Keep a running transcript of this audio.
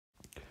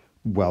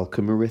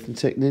Welcome,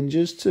 Arithmetic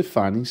Ninjas, to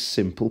finding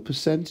simple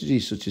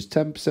percentages such as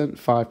 10%,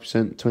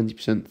 5%, 20%,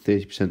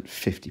 30%,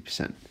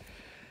 50%.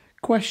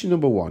 Question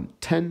number 1,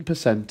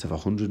 10% of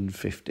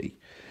 150.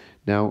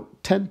 Now,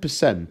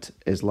 10%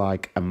 is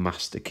like a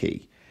master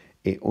key.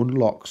 It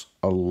unlocks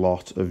a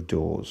lot of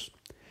doors.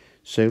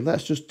 So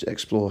let's just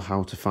explore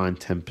how to find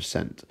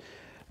 10%.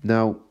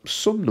 Now,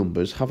 some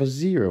numbers have a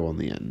 0 on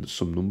the end,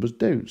 some numbers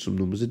don't, some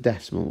numbers are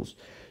decimals.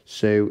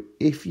 So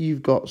if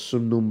you've got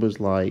some numbers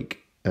like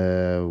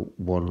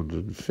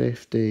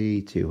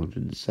 150,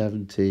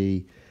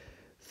 270,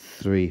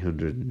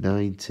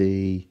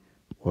 390,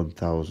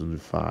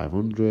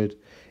 1500.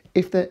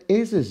 If there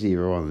is a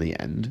 0 on the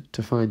end,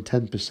 to find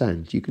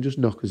 10%, you can just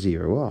knock a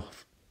 0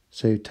 off.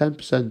 So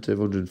 10% of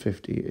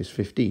 150 is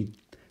 15.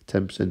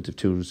 10% of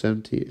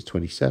 270 is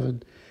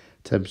 27.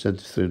 10%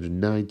 of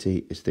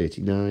 390 is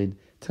 39.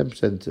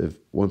 10% of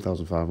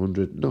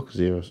 1500, knock a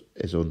 0,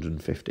 is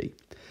 150.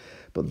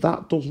 But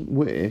that doesn't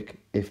work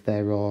if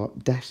there are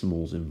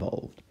decimals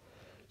involved.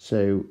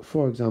 So,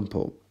 for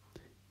example,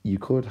 you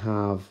could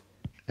have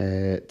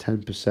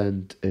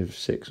 10% of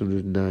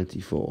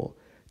 694,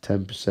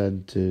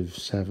 10% of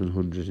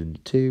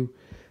 702,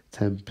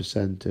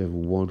 10% of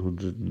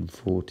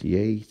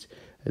 148,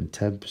 and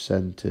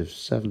 10% of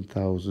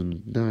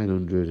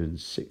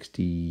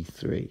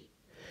 7,963.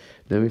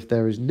 Now, if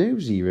there is no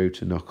 0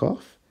 to knock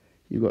off,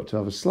 you've got to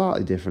have a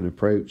slightly different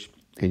approach,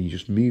 and you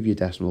just move your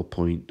decimal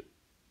point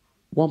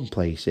one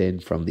place in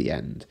from the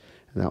end,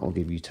 and that will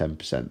give you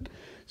 10%.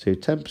 So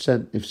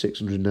 10% of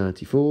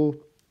 694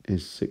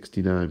 is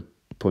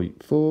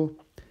 69.4.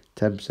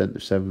 10%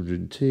 of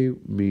 702,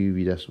 move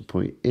your decimal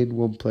point in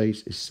one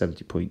place, is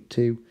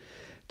 70.2.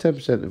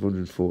 10% of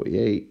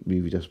 148,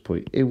 move your decimal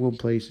point in one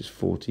place, is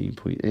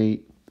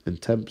 14.8. And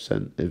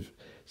 10% of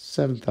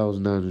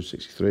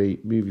 7,963,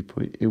 move your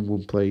point in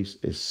one place,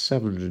 is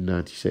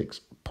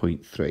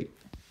 796.3.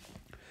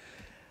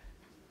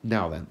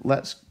 Now then,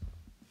 let's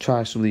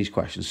try some of these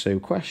questions. So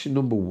question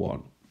number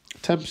 1,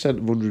 10%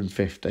 of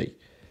 150.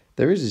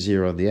 There is a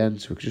 0 on the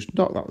end, so we can just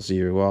knock that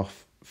 0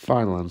 off.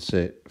 Final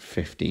answer,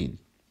 15.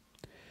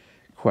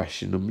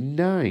 Question number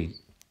 9,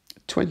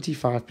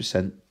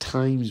 25%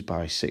 times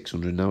by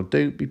 600. Now,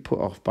 don't be put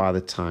off by the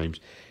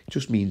times. It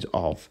just means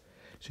of.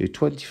 So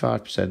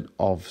 25%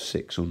 of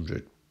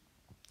 600.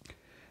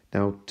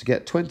 Now, to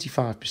get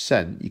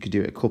 25%, you could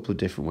do it a couple of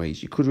different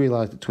ways. You could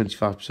realise that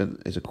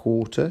 25% is a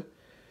quarter.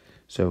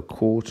 So a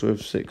quarter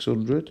of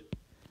 600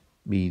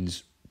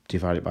 means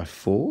divide it by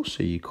 4.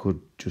 So you could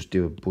just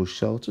do a bush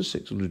shelter.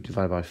 600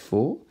 divided by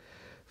 4.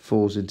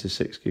 4's into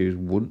 6 goes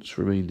once,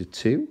 remainder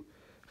 2.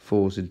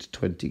 4's into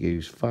 20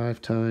 goes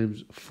 5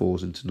 times.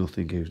 4's into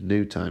nothing goes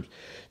no times.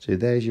 So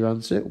there's your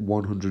answer,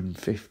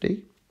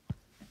 150.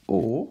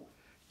 Or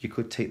you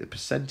could take the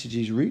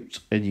percentages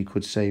route and you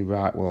could say,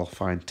 right, well, I'll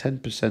find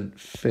 10%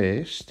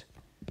 first.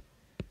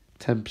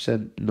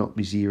 10% knock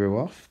me 0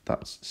 off.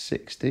 That's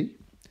 60.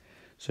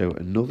 So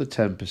another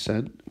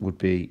 10% would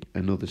be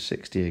another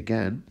 60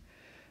 again.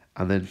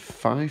 And then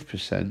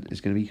 5% is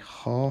going to be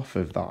half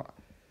of that.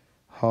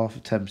 Half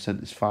of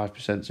 10% is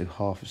 5%, so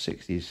half of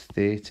 60 is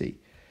 30.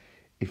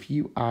 If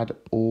you add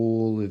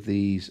all of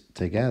these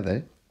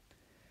together,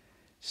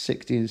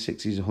 60 and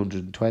 60 is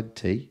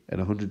 120, and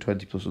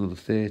 120 plus another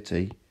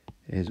 30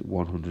 is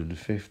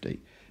 150,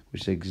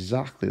 which is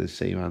exactly the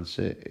same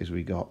answer as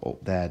we got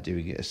up there,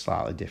 doing it a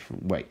slightly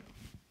different way.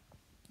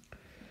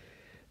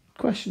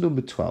 Question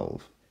number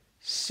 12,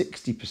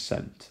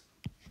 60%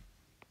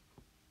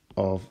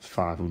 of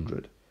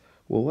 500.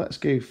 Well, let's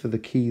go for the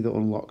key that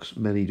unlocks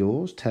many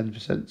doors,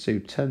 10%. So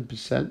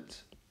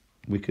 10%,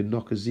 we can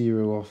knock a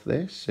 0 off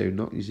this. So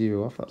knock your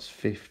 0 off, that's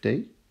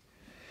 50.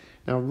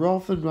 Now,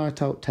 rather than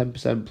write out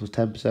 10% plus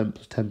 10%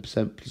 plus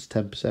 10% plus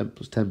 10%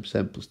 plus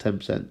 10% plus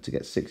 10% to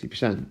get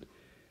 60%,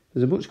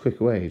 there's a much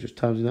quicker way of just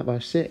timesing that by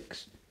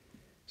 6.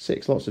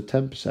 6 lots of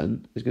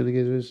 10% is going to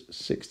give us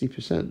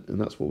 60%, and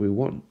that's what we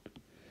want.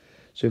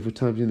 So if we're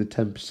timesing the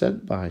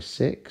 10% by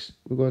 6,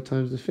 we've got to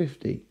times the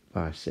 50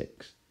 by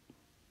 6.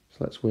 So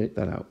let's work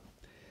that out.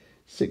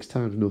 6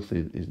 times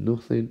nothing is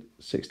nothing.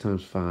 6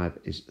 times 5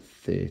 is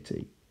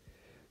 30.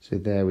 So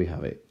there we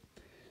have it.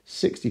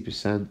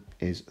 60%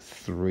 is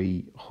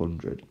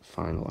 300.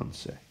 Final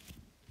answer.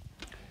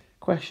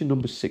 Question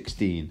number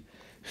 16.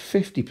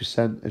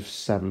 50% of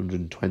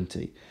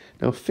 720.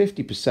 Now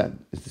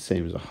 50% is the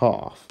same as a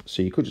half.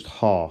 So you could just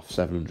half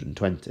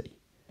 720.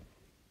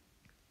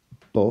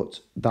 But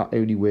that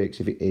only works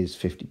if it is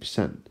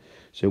 50%.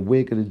 So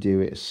we're going to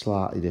do it a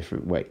slightly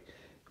different way,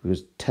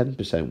 because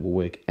 10% will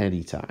work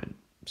anytime.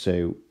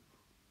 So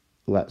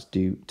let's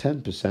do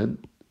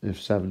 10% of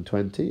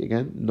 720.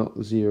 Again, knock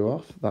the 0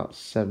 off. That's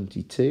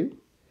 72. And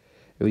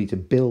we need to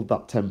build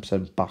that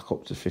 10% back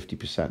up to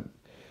 50%.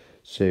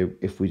 So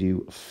if we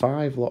do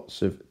 5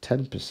 lots of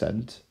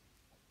 10%,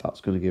 that's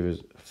going to give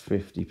us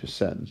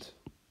 50%.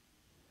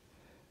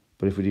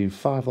 But if we're doing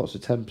 5 lots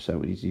of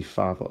 10%, we need to do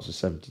 5 lots of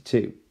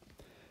 72.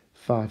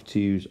 5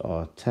 2s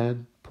are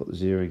 10. Put the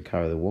 0 in,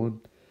 carry the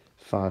 1.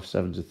 5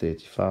 7s are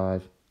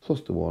 35.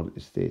 Plus the 1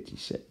 is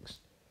 36.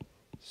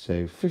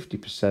 So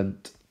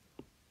 50%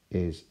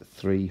 is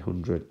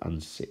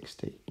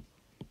 360,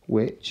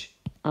 which,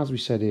 as we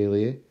said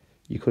earlier,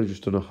 you could have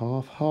just done a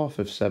half. Half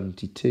of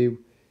 72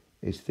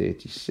 is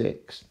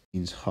 36,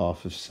 means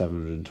half of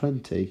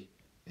 720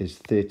 is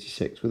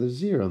 36 with a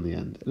 0 on the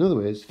end. In other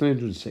words,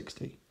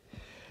 360.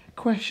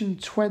 Question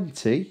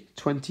 20,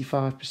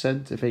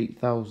 25% of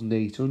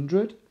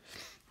 8,800.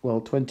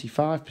 Well,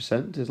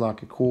 25% is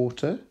like a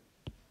quarter,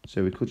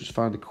 so we could just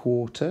find a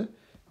quarter.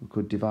 We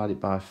could divide it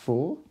by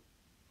 4.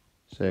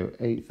 So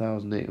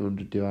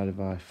 8,800 divided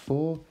by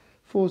 4.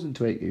 4s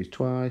into 8 goes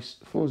twice,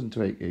 4s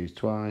into 8 goes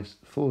twice,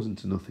 4s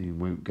into nothing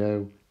won't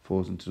go,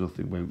 4s into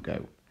nothing won't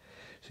go.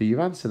 So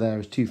your answer there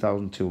is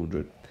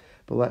 2,200.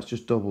 But let's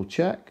just double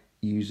check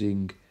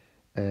using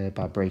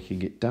by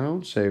breaking it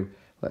down. So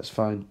let's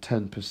find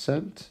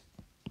 10%.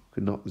 We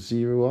could knock the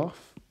 0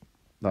 off.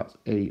 That's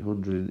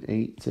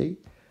 880.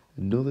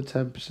 Another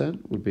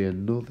 10% would be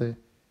another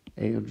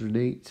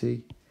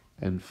 880.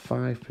 And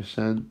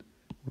 5%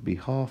 would be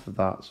half of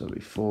that, so it would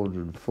be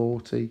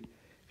 440.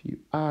 If you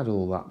add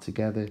all that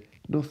together,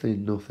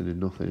 nothing, nothing, and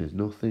nothing is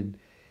nothing.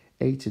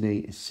 8 and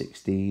 8 is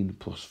 16,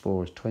 plus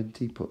 4 is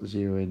 20. Put the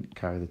 0 in,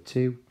 carry the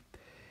 2.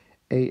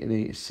 8 and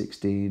 8 is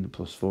 16,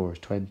 plus 4 is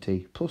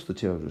 20, plus the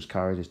 2 I've just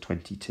carried is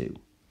 22.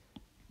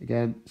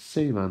 Again,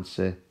 same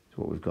answer to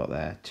what we've got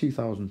there,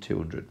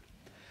 2,200.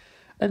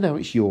 And now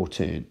it's your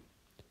turn.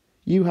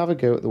 You have a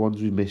go at the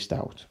ones we missed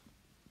out.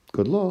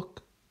 Good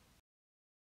luck.